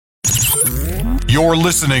You're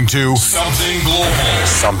listening to Something Global.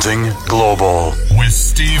 Something Global with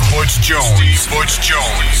Steve Butch Jones. Steve Butch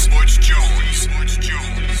Jones. Butch Jones. Butch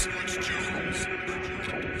Jones. Butch Jones.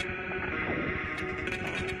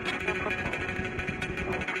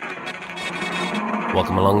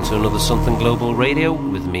 Welcome along to another Something Global Radio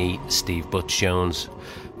with me, Steve Butch Jones.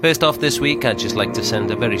 First off this week, I'd just like to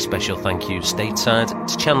send a very special thank you stateside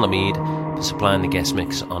to Chandler Mead for supplying the guest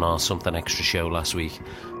mix on our Something Extra show last week.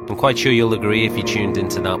 I'm quite sure you'll agree if you tuned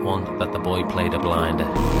into that one that the boy played a blinder.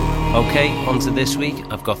 Okay, on to this week.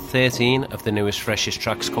 I've got 13 of the newest, freshest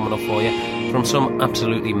tracks coming up for you from some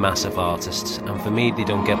absolutely massive artists, and for me they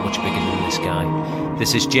don't get much bigger than this guy.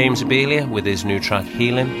 This is James Abelia with his new track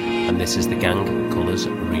Healing, and this is the Gang Colours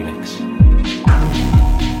remix.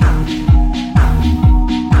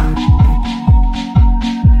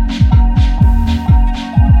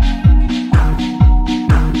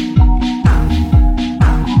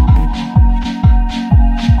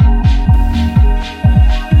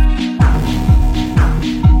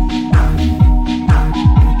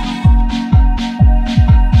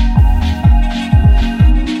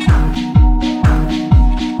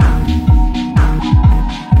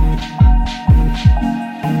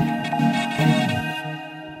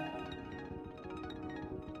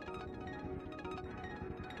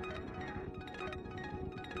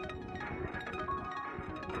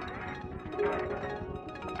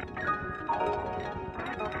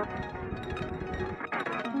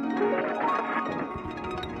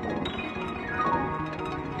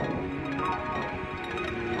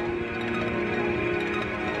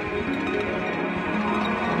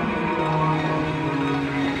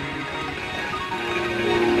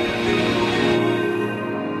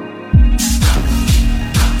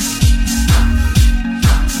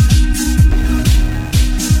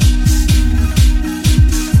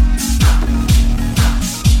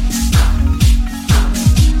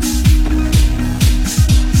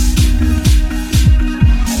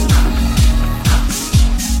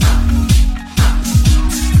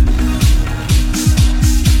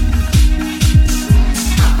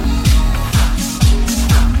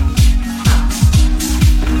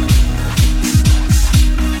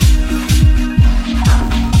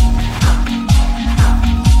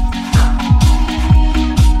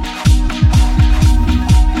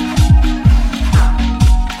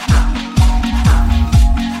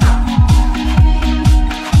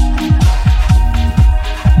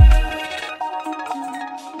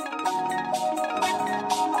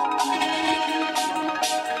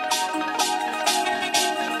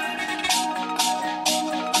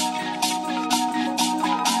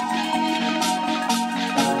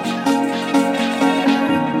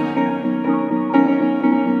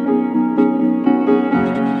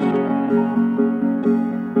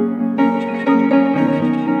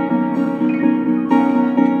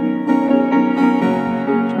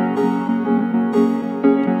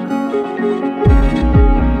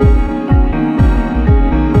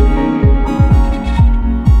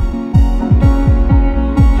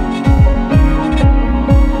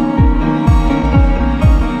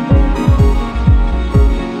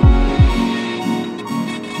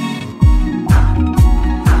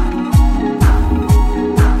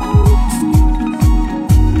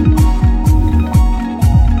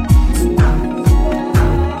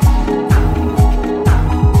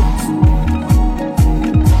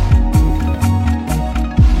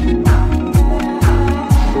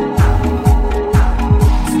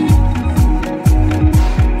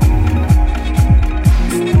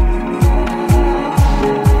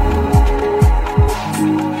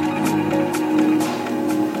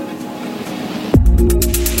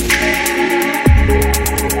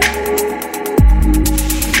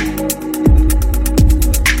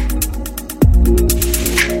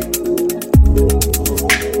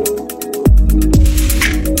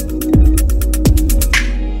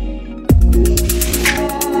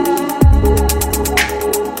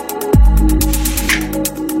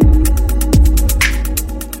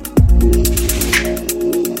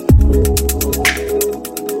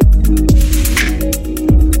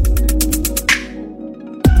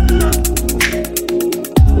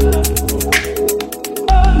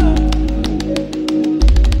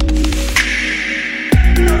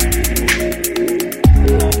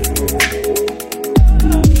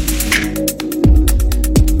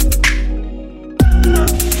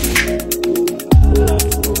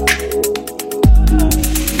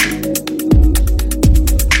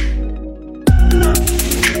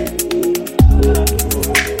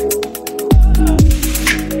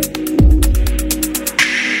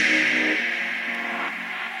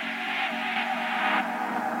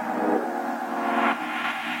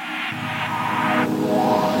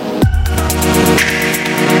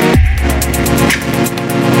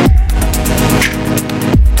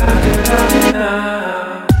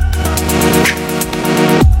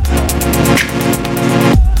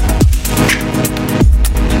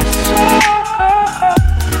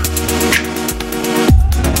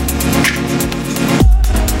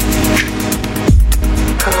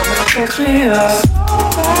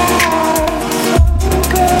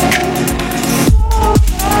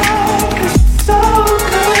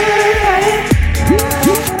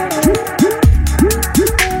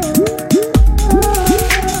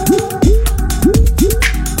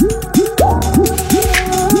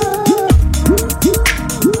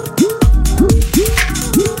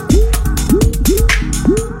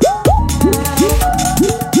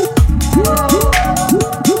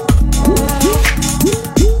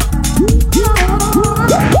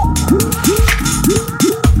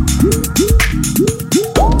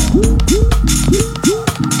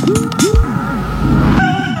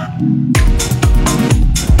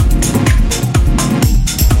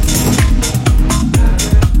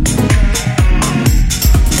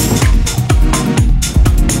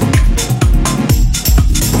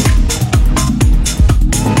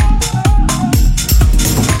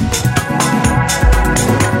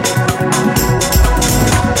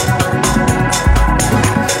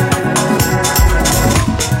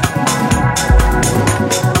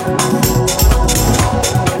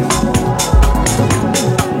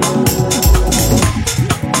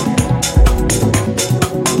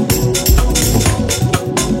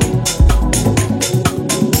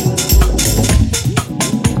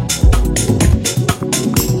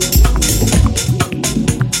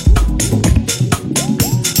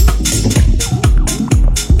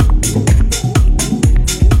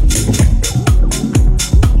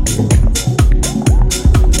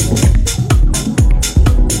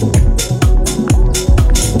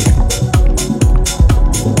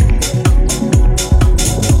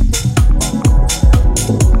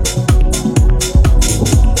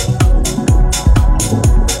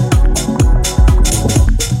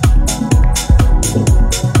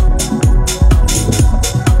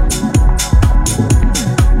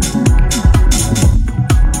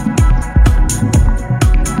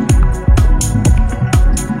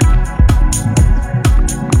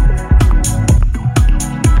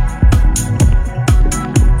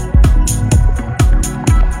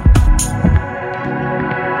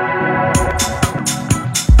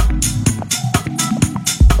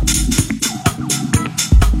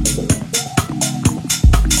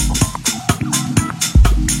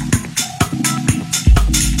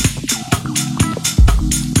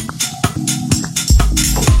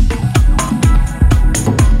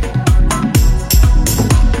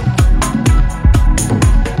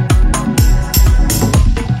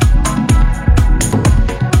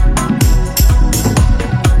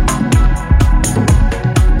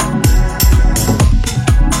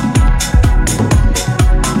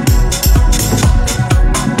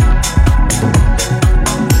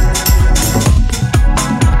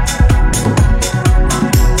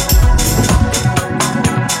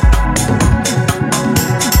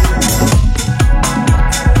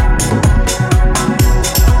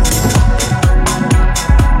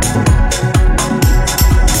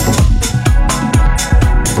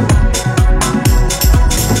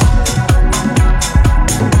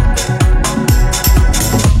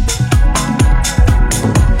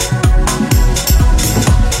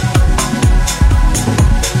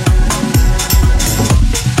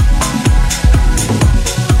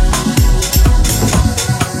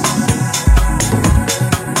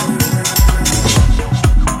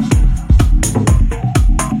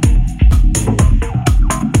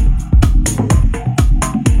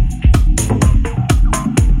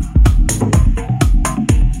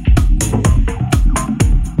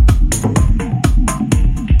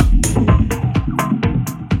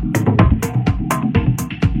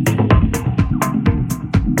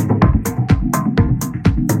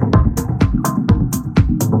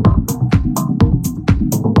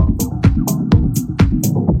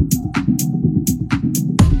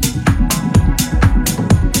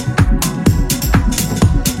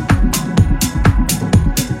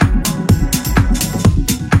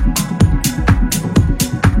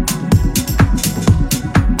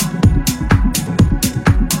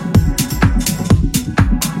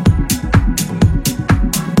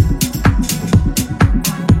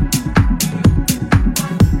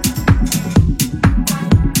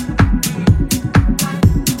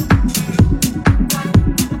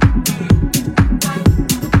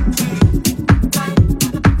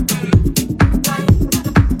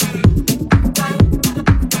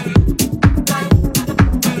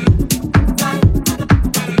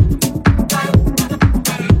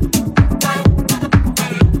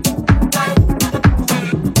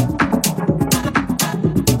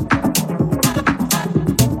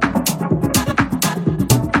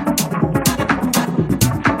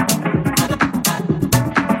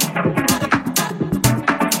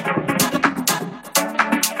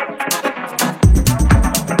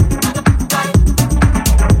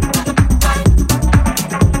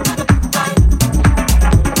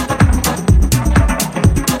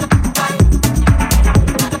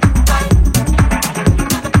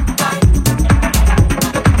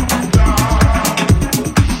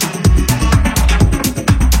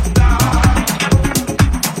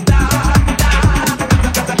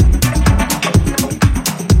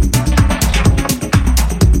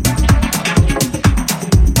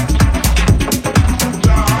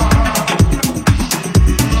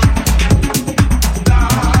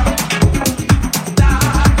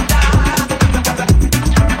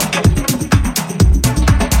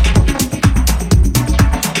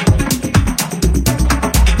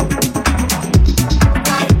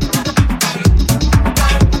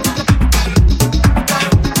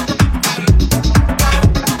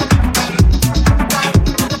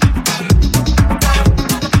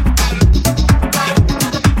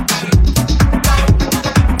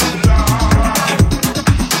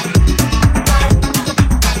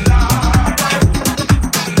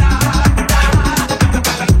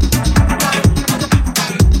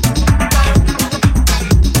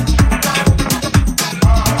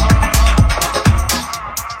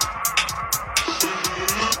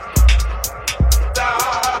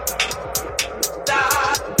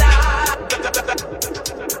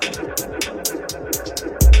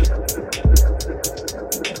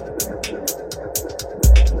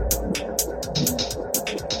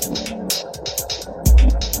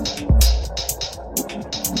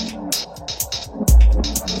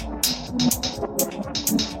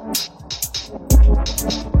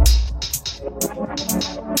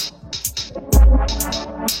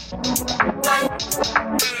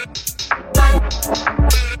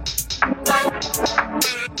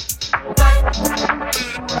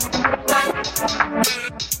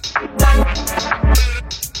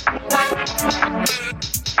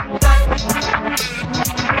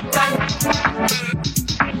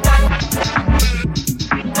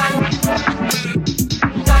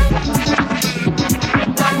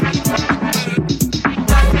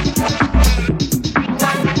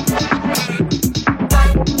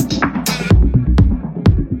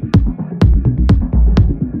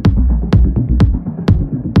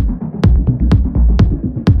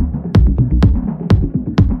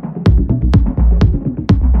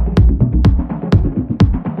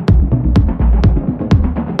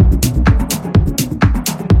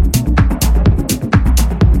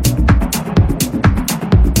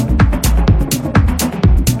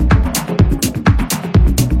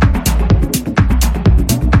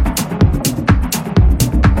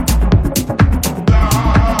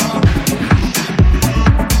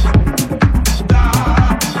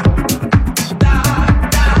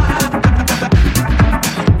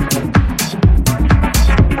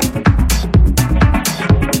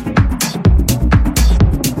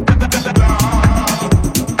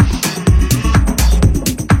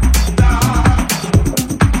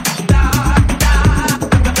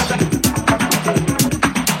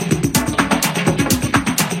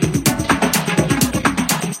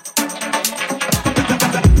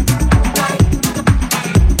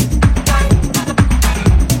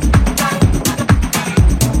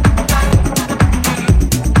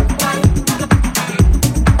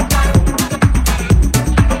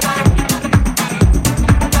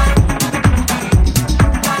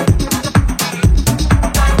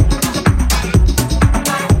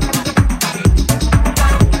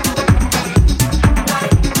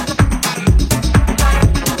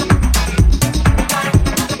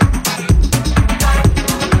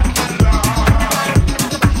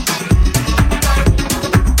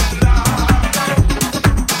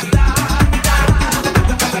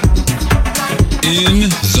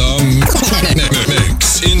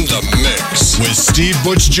 with Steve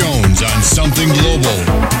Butch Jones on Something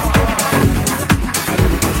Global.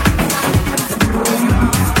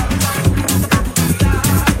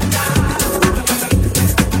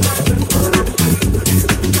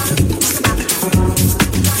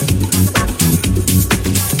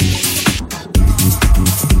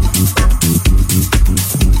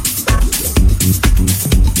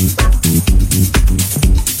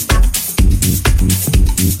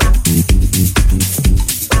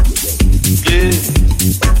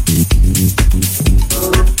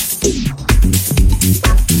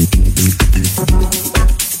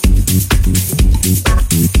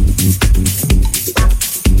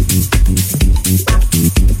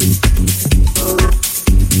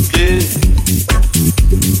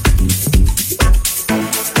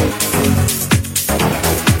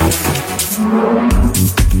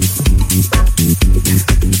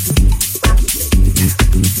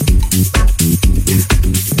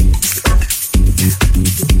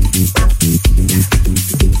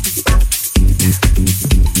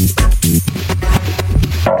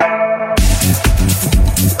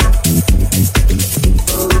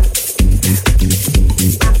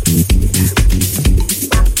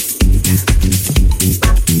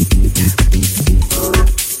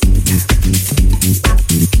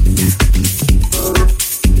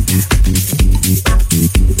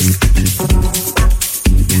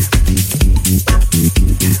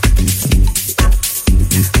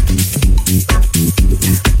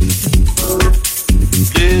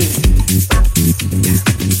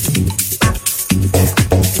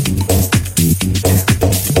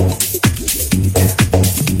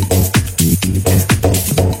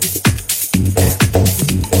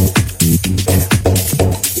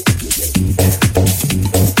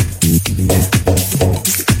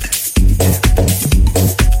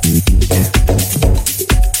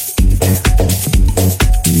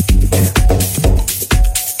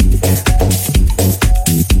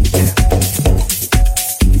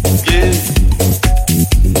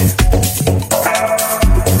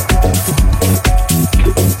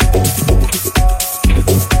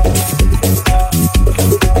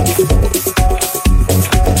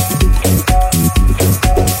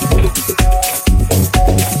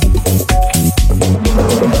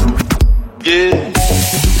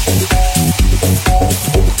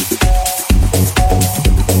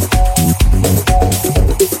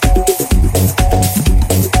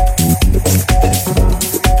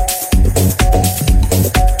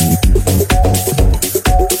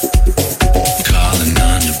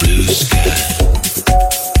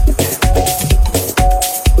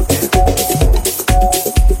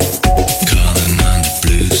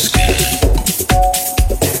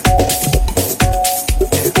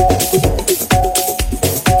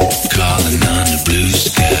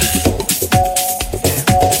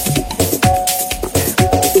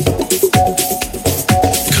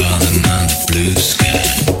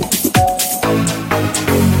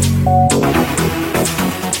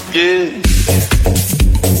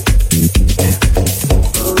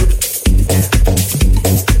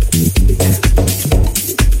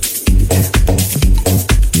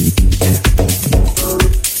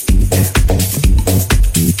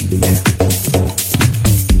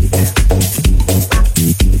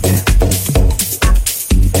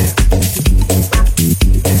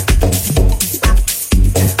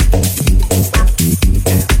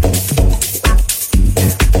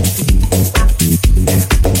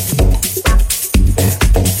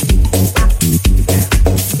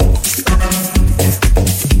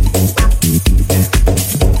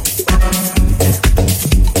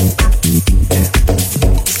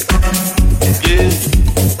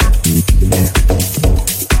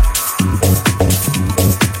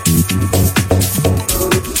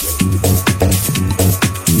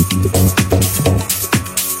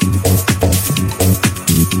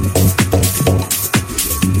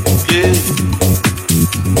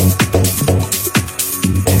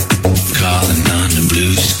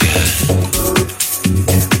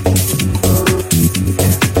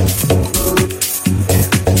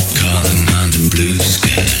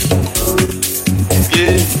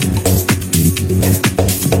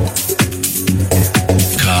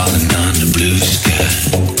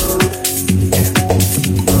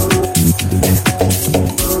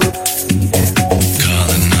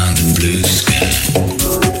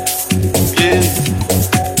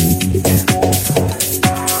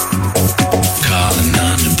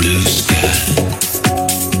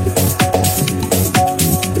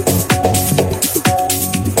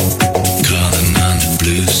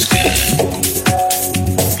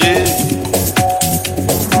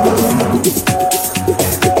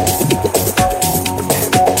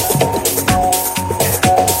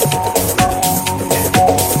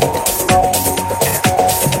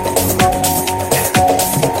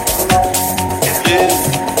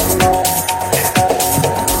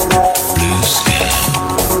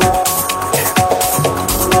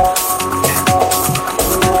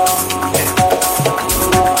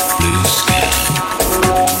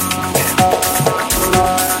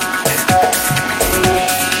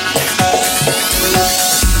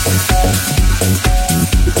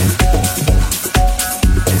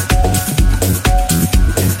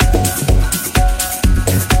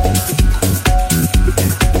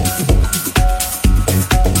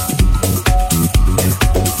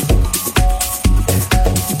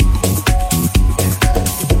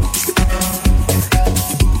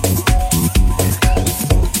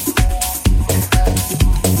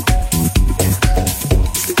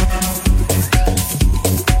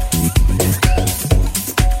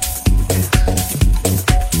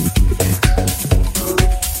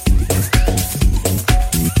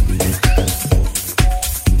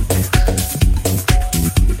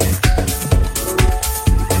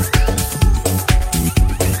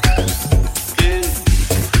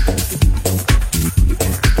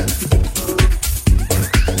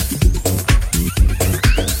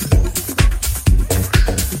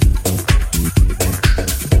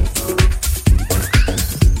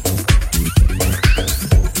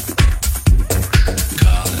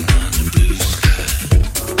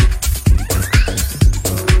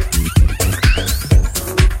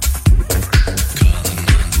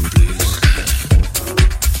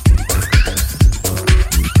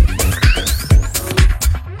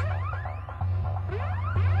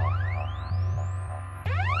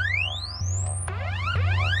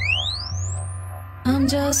 I'm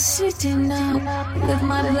just sitting up with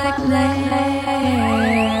my black legs.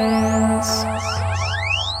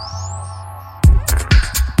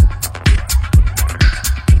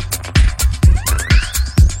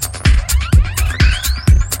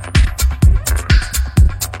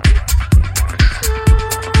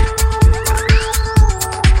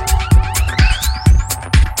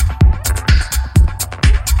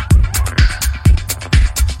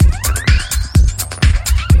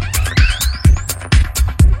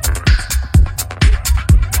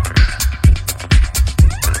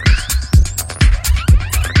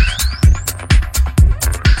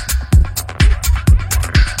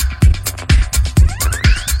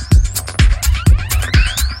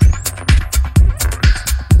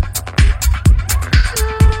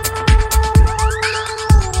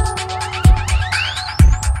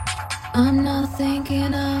 I'm not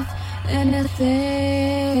thinking of anything.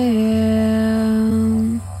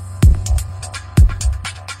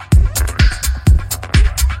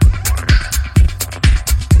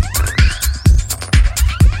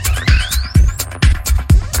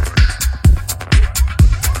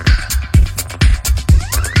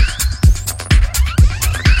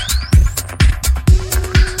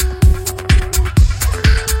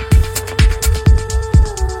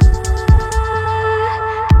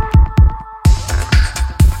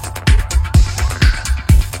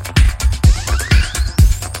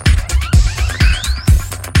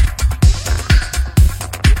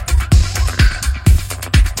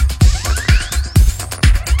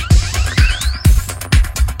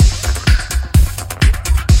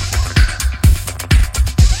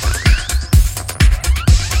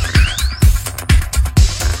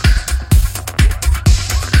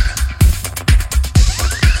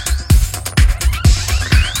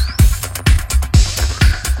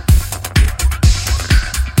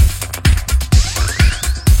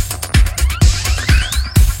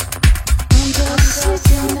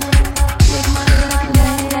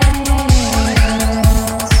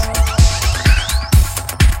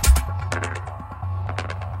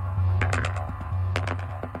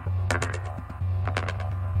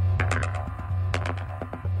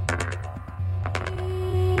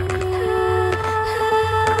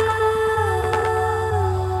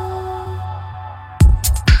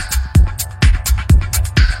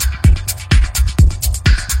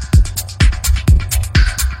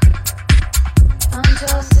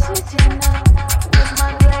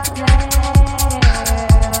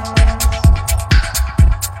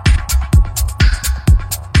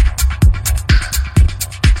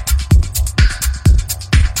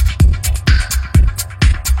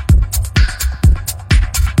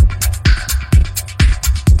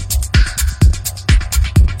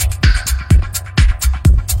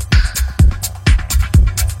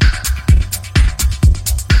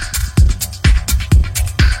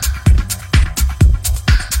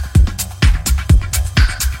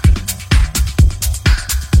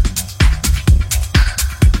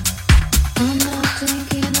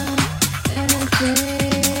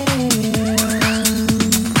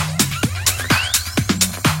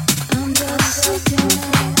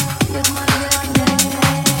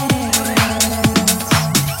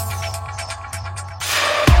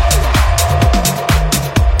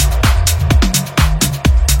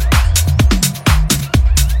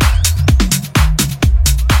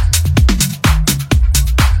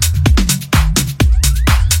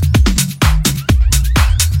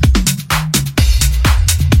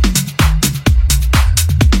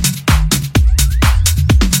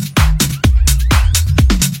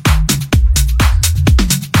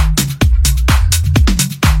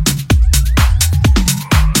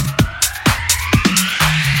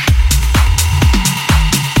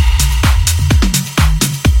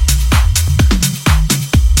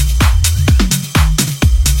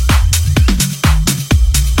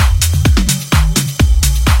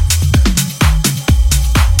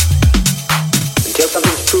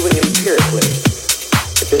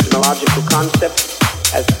 epistemological concepts,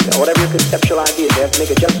 as whatever your conceptual ideas, you have to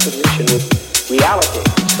make a juxtaposition with reality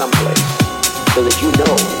someplace, so that you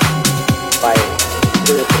know by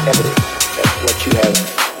empirical evidence that what you have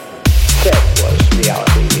said was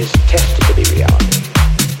reality is tested to be reality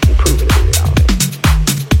and proven to be reality.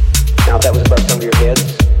 Now, if that was above some of your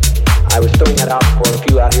heads, I was throwing that out for a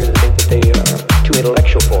few out here that think that they are too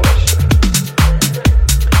intellectual for us.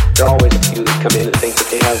 There are always a few that come in and think that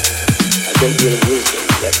they have a great deal of wisdom,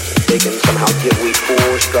 that they can somehow give we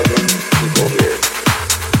poor, struggling people here,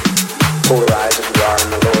 polarized as we are in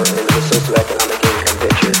the lower end of the socioeconomic income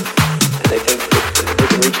picture, and they think that they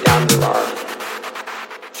can reach down to our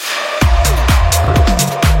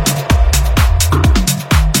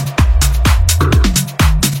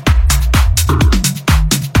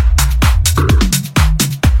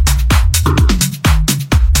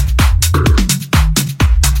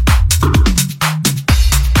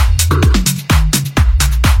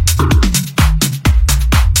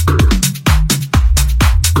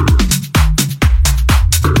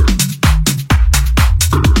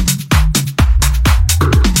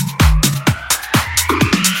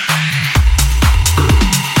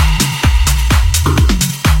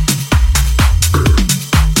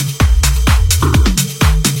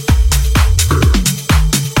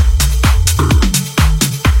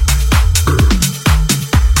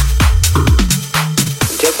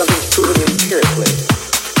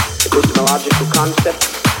epistemological concept,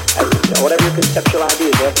 whatever your conceptual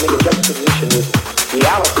ideas, they have to make a juxtaposition with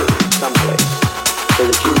reality someplace, so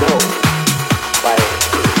that you know by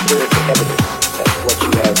empirical evidence that what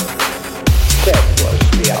you have said was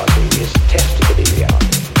reality is tested to be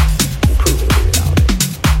reality, and proven to be reality.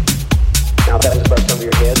 Now that is above some of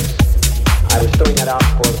your heads. I was throwing that out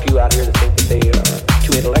for a few out here that think that they are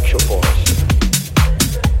too intellectual for us.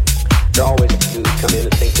 There are always a few who come in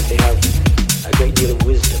and think that they have a great deal of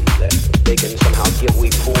wisdom that they can somehow give we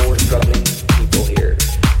poor, struggling people here,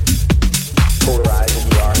 polarized as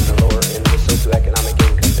we are in the lower end of the socioeconomic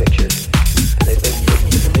income picture. And they think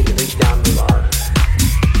that they can reach down to our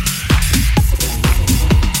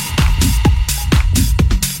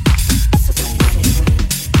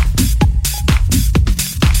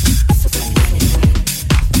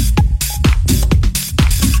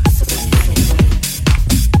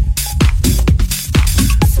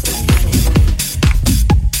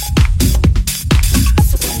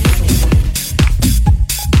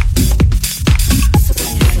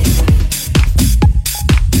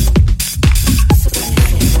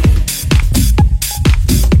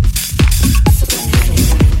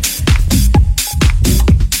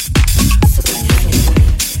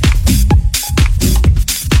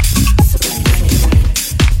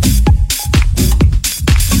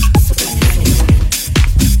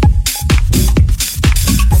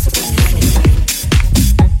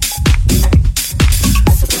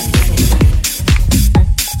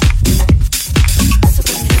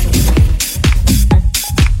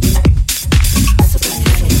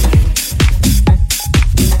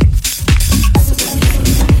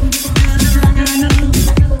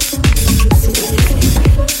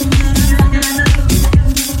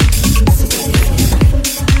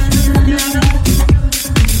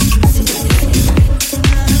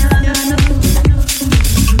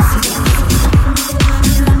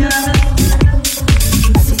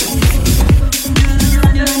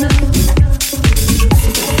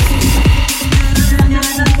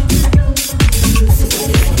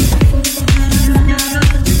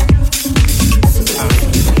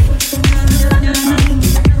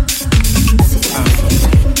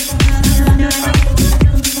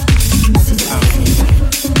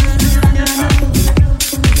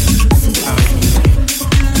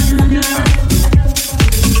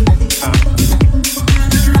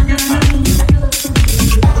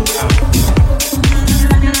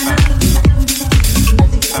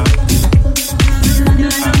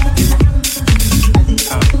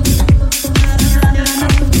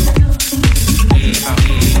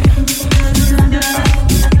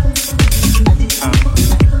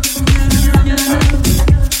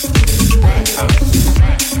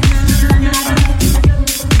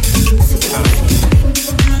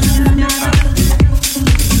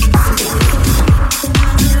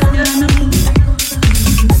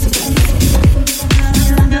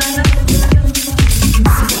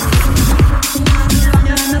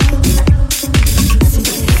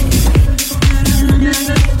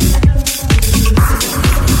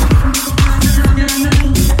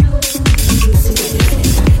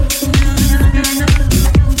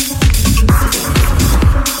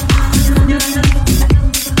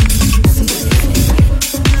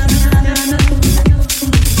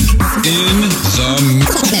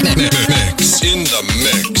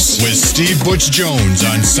Butch Jones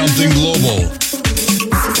on Something Global.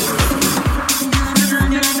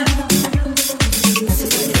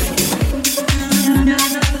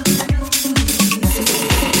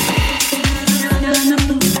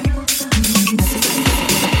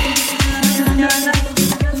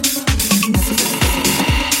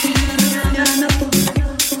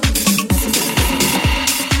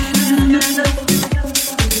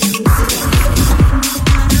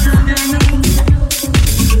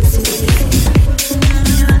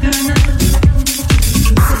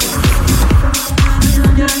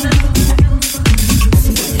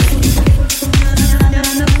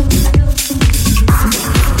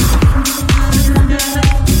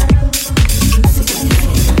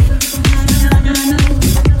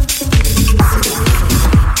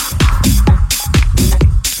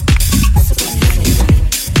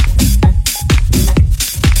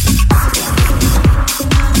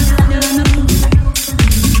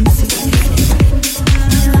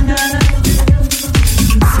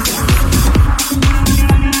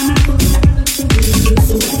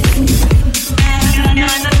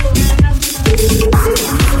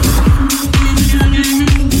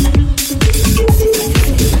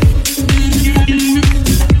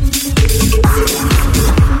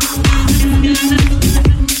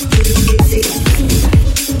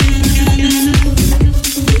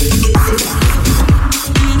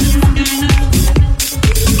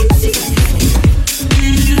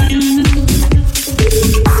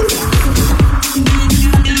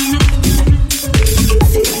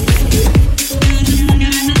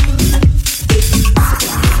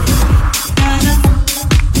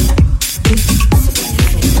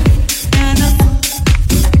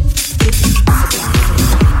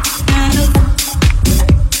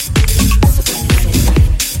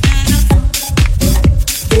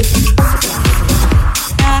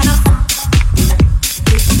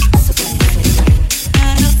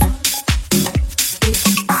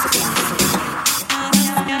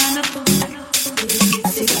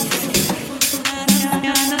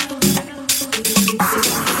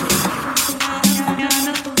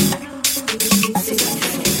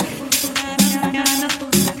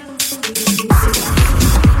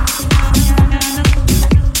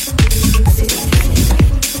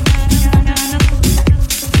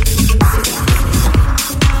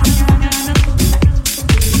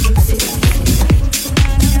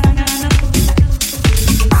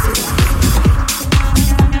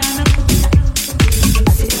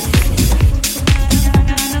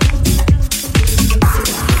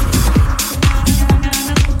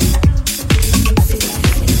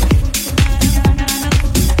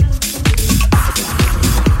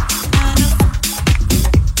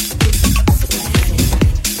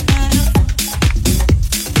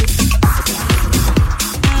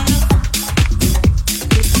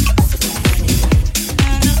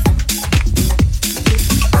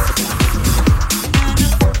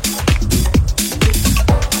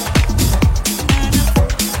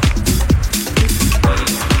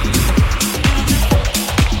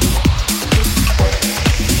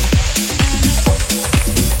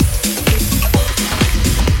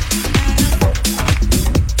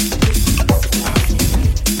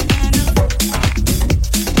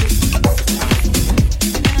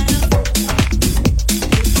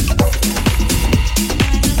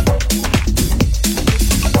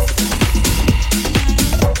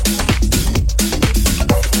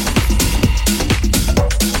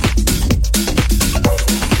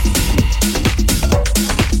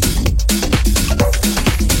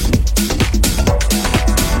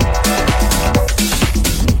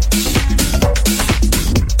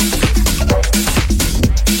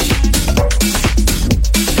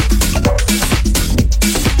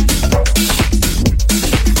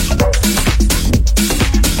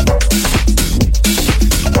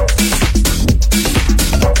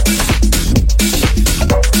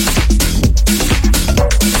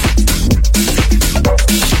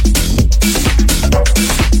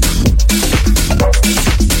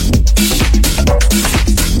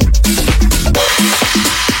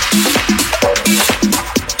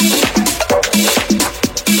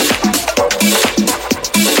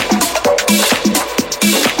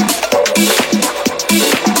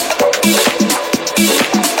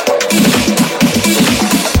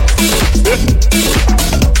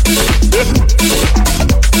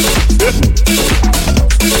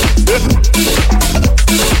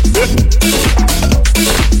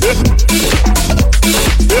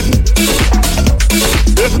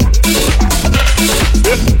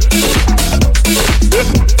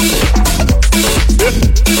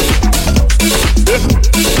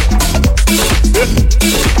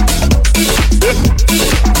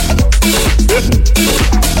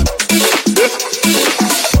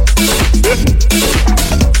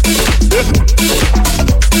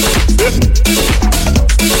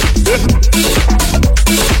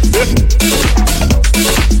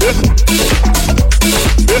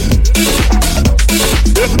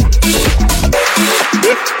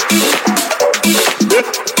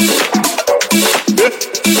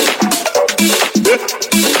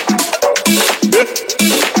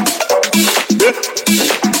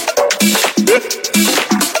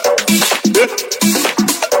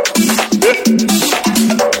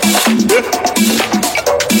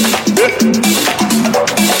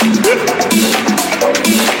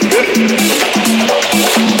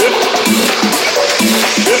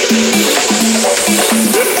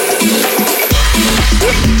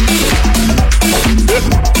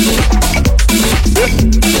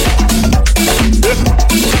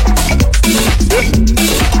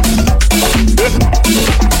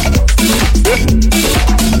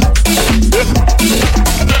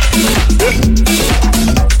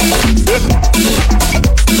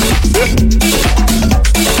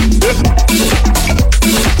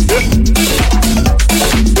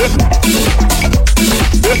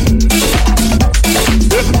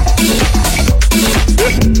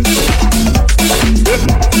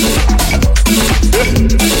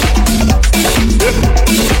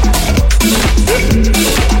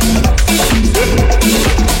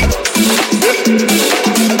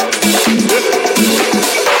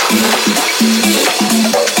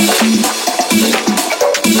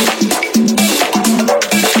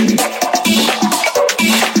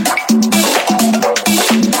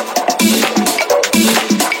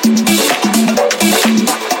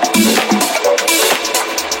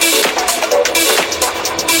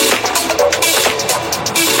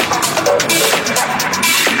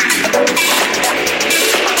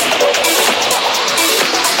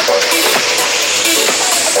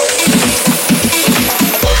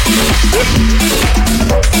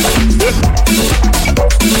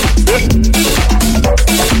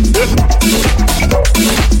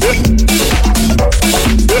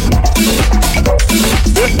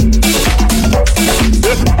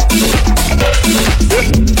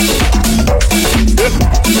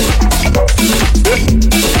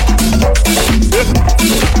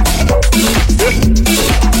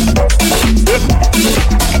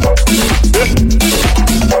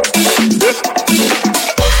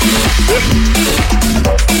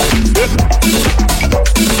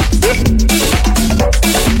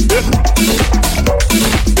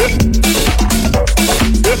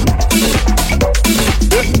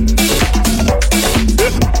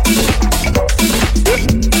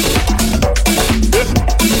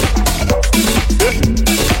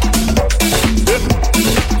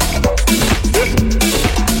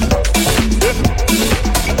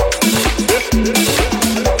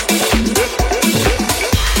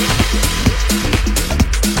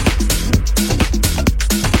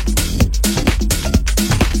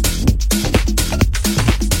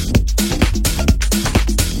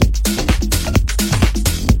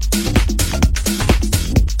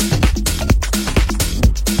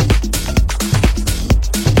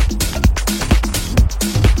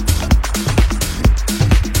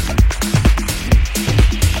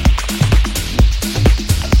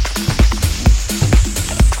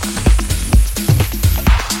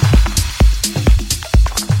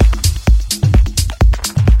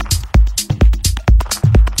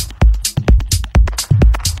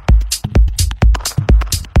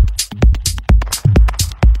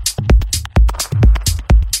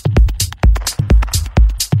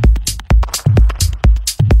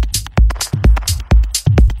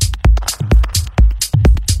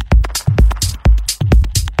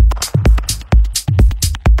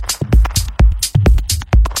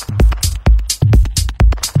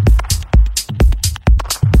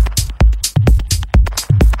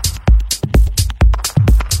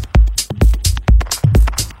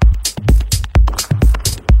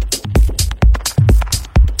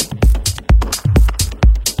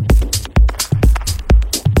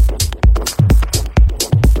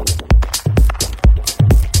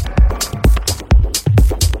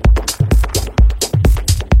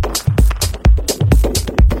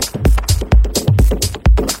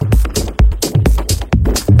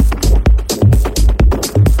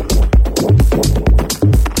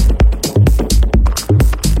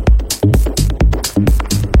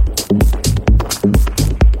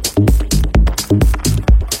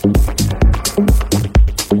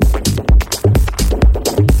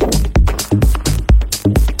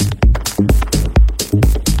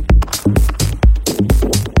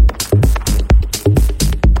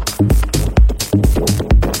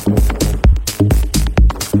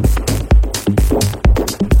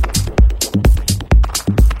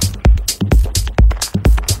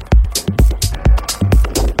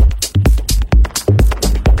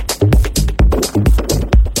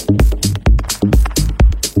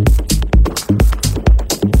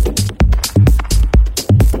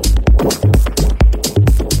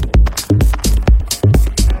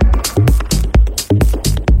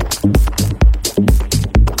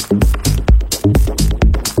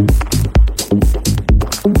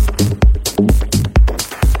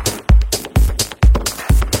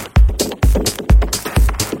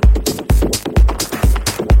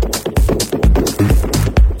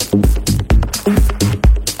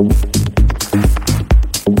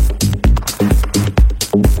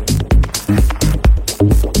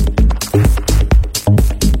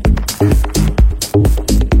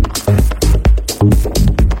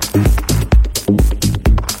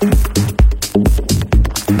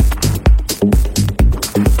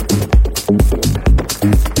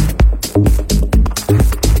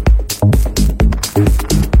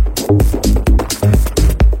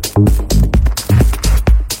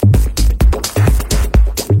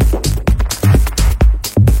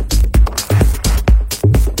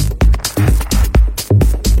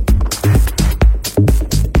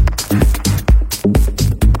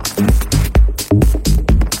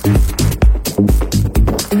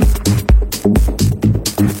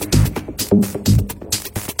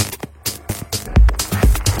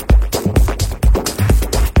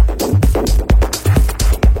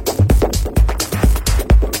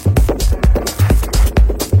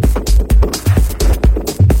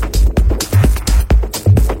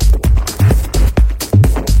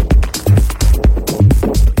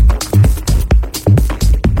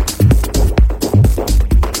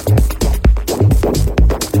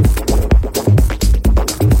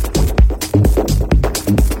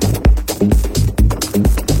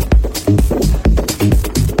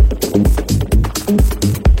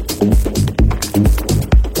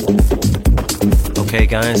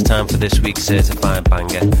 guys, time for this week's certified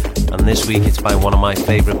banger. And this week it's by one of my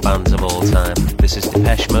favourite bands of all time. This is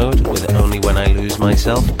Depeche Mode with Only When I Lose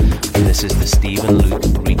Myself, and this is the Steve and Luke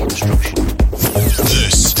reconstruction.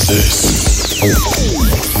 This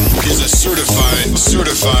is a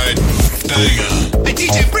certified banger. Hey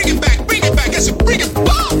DJ, bring it back, I said bring it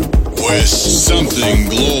back! With Something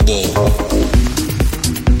Global.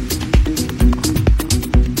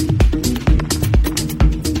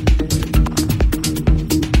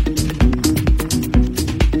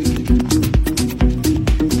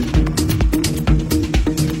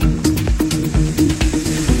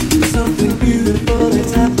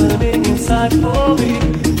 For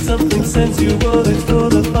me, something sensual, it's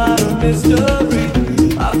full of fire and mystery.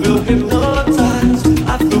 I feel hypnotized,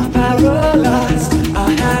 I feel paralyzed. I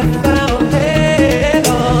have found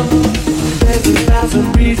head-on. There's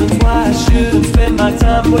 1,000 reasons why I shouldn't spend my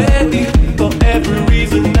time with you. For every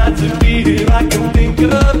reason not to be here, I can think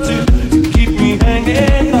of to keep me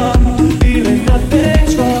hanging on, feeling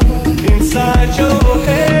nothing's wrong inside your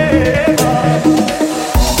head.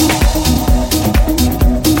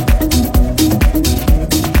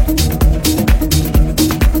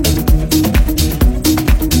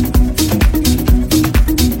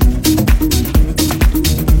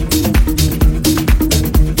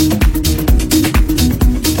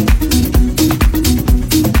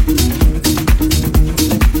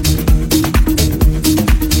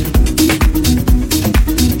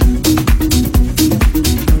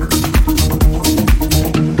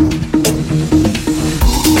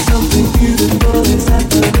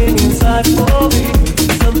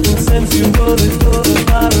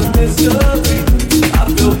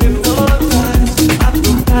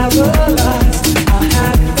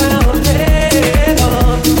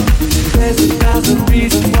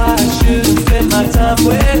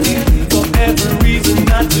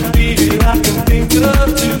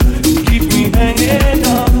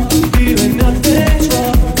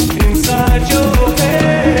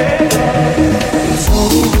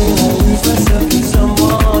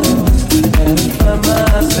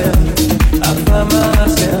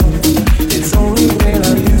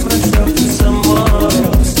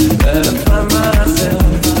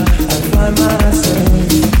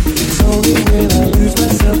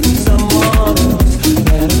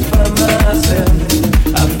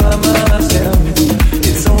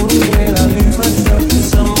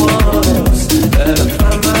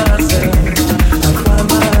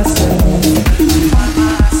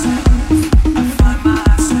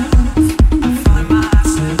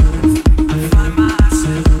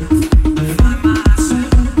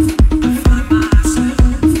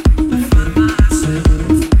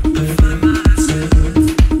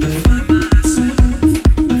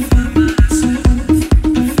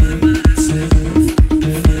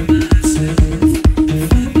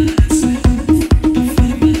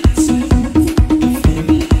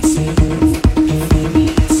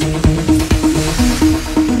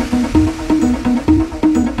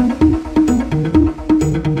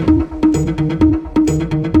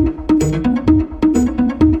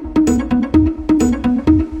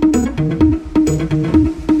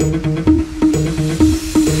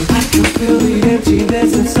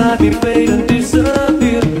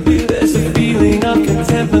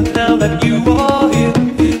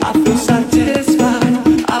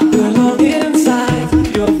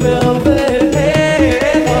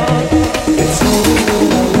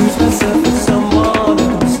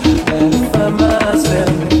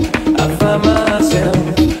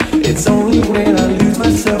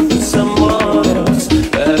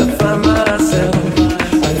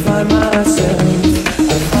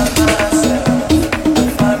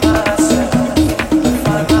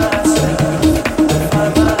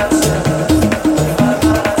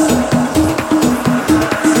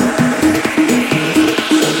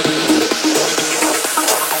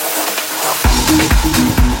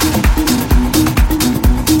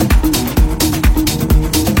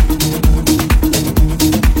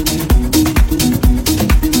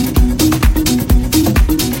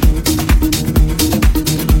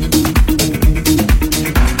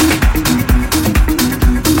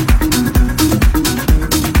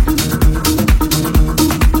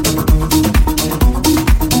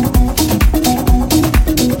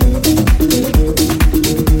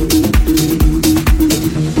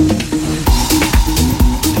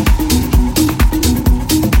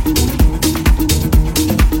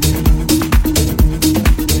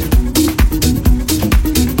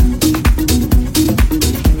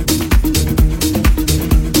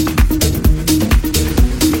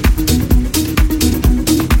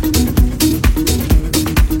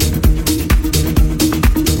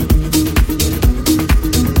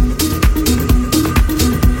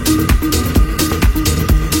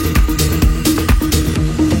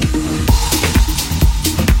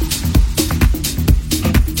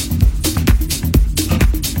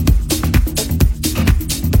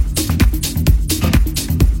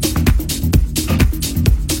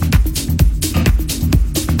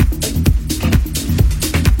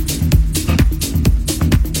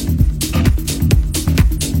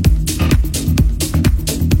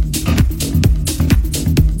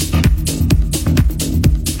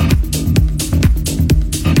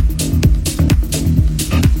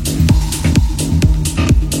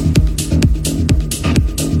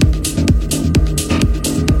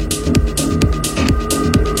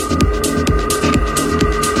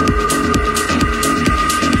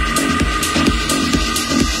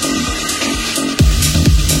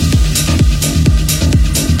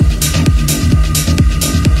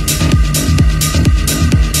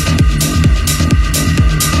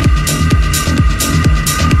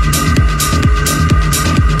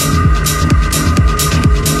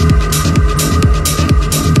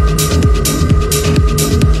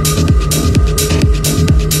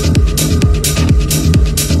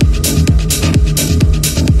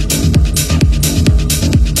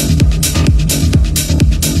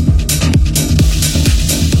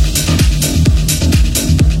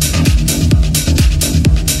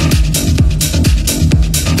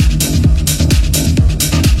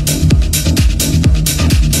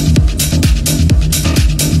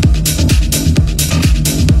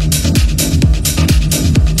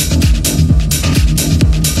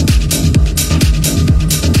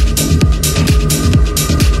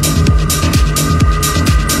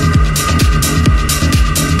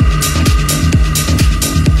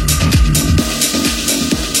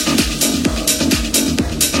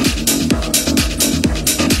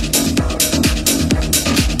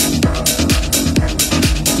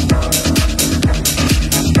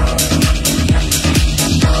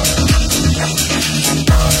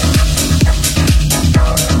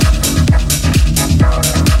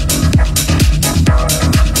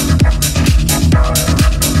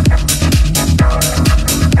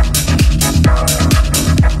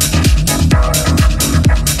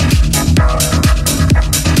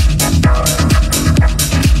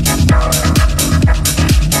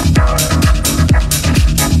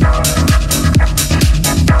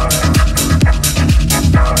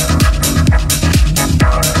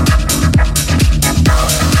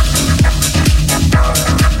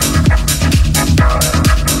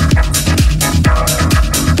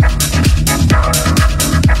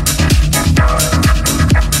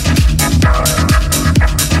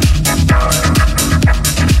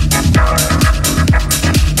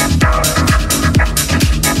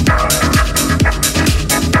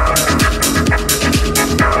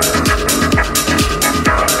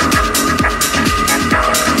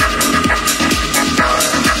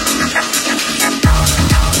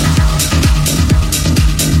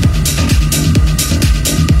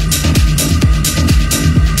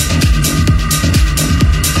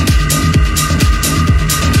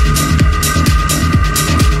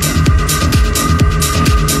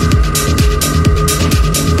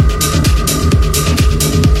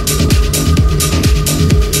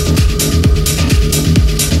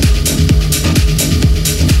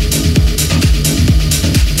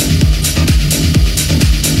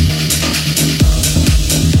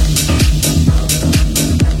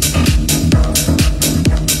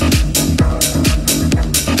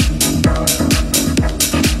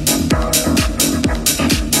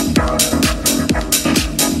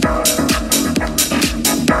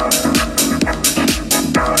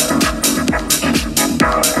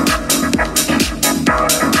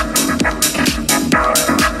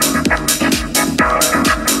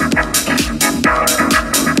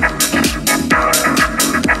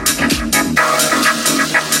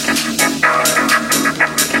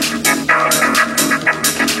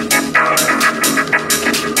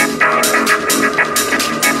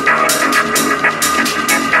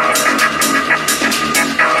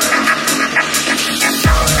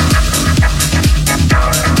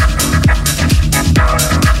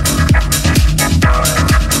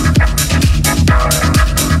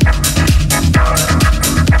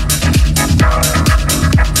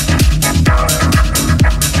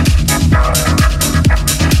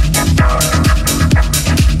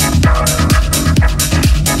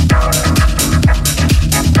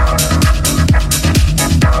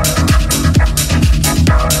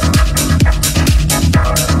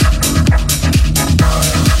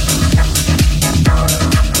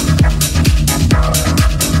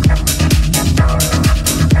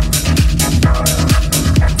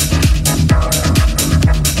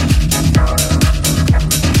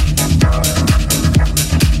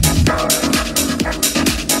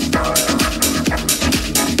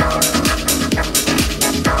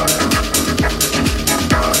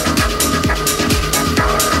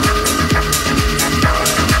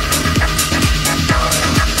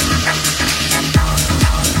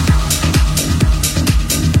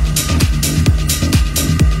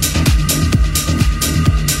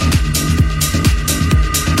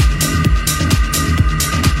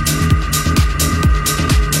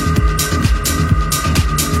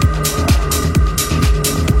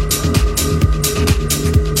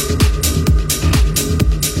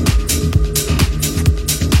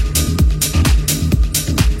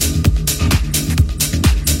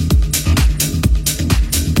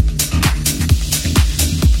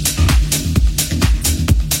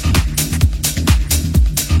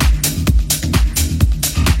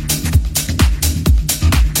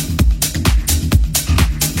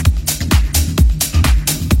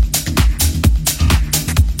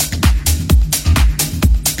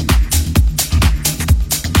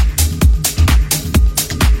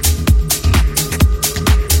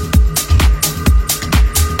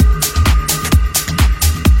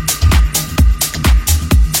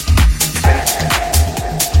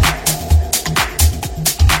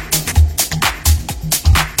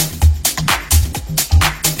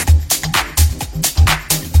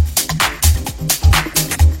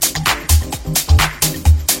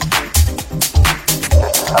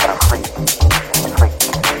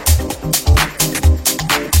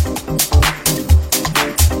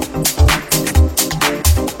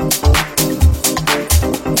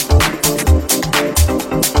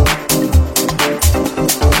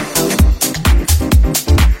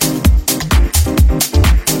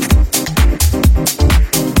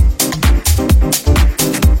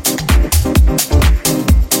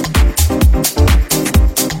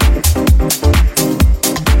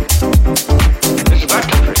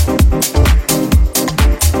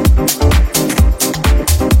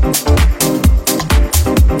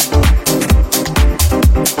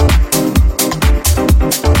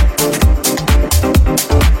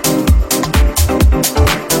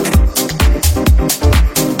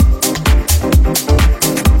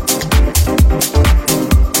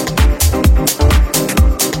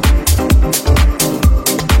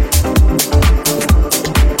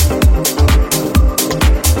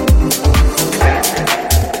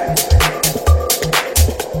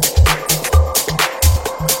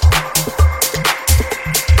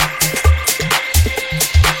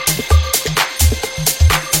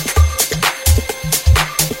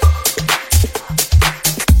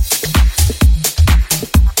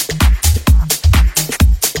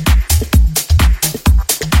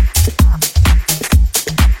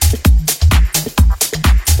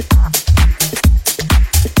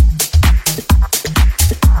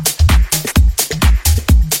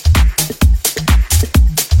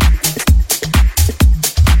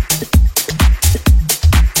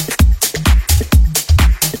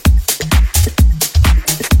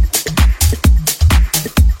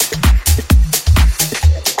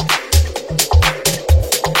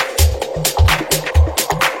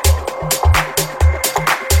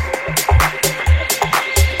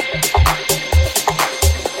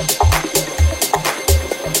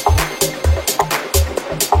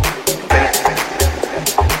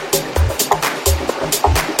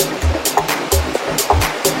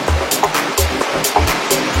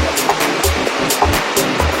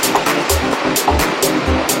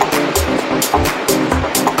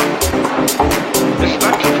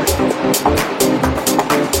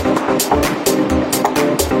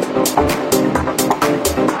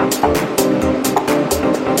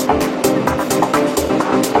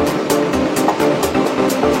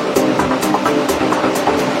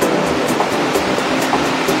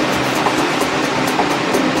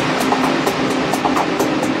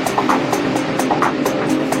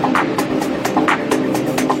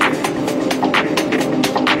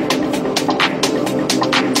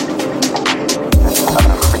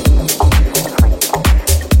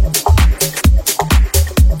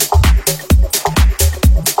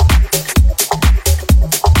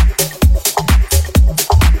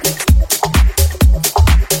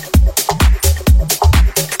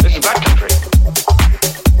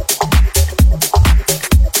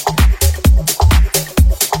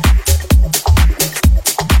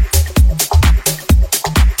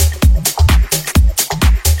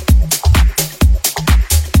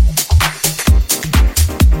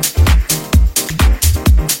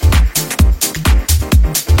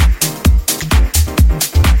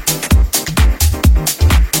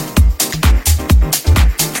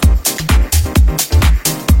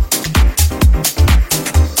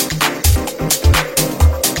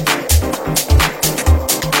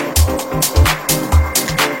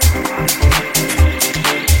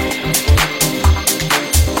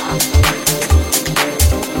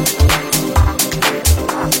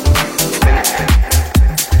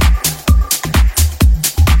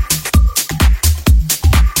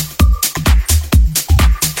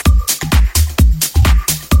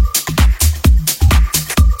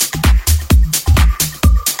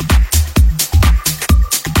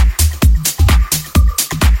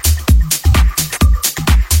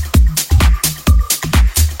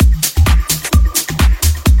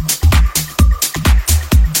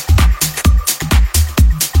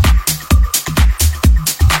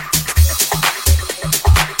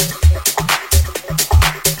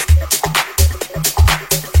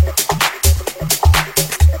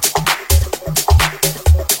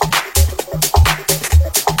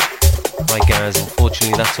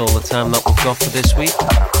 That's all the time that we've got for this week.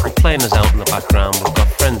 And playing us out in the background, we've got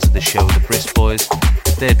friends of the show, the Brisk Boys,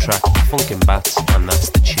 with their track Funkin' Bats, and that's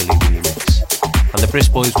the Chili remix. And the Briss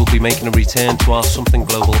Boys will be making a return to our Something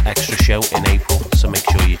Global extra show in April, so make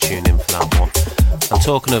sure you tune in for that one. And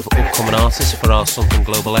talking of upcoming artists for our Something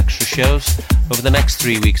Global extra shows, over the next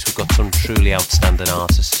 3 weeks we've got some truly outstanding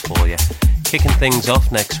artists for you. Kicking things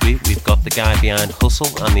off next week, we've got the guy behind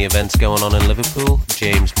Hustle and the events going on in Liverpool,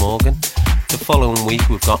 James Morgan. The following week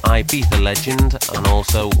we've got Ibiza legend and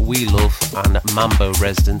also We Love and Mambo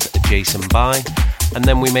resident Jason Bai. And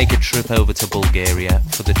then we make a trip over to Bulgaria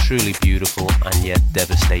for the truly beautiful and yet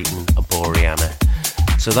devastating Boriana.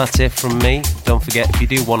 So that's it from me. Don't forget, if you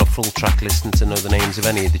do want a full track list to know the names of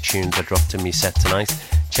any of the tunes I dropped in me set tonight,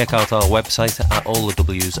 check out our website at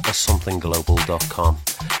allthews@somethingglobal.com.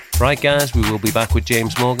 Right guys, we will be back with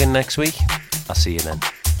James Morgan next week. I'll see you then.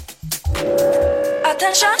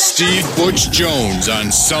 Attention. Steve Butch Jones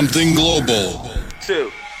on Something Global.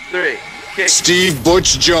 2, 3, kick. Steve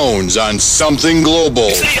Butch Jones on Something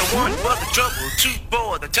Global. Say one for the trouble, 2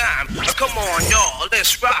 for the time. Come on, y'all,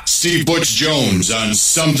 let's rock. Steve Butch Jones on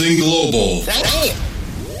Something Global. Damn.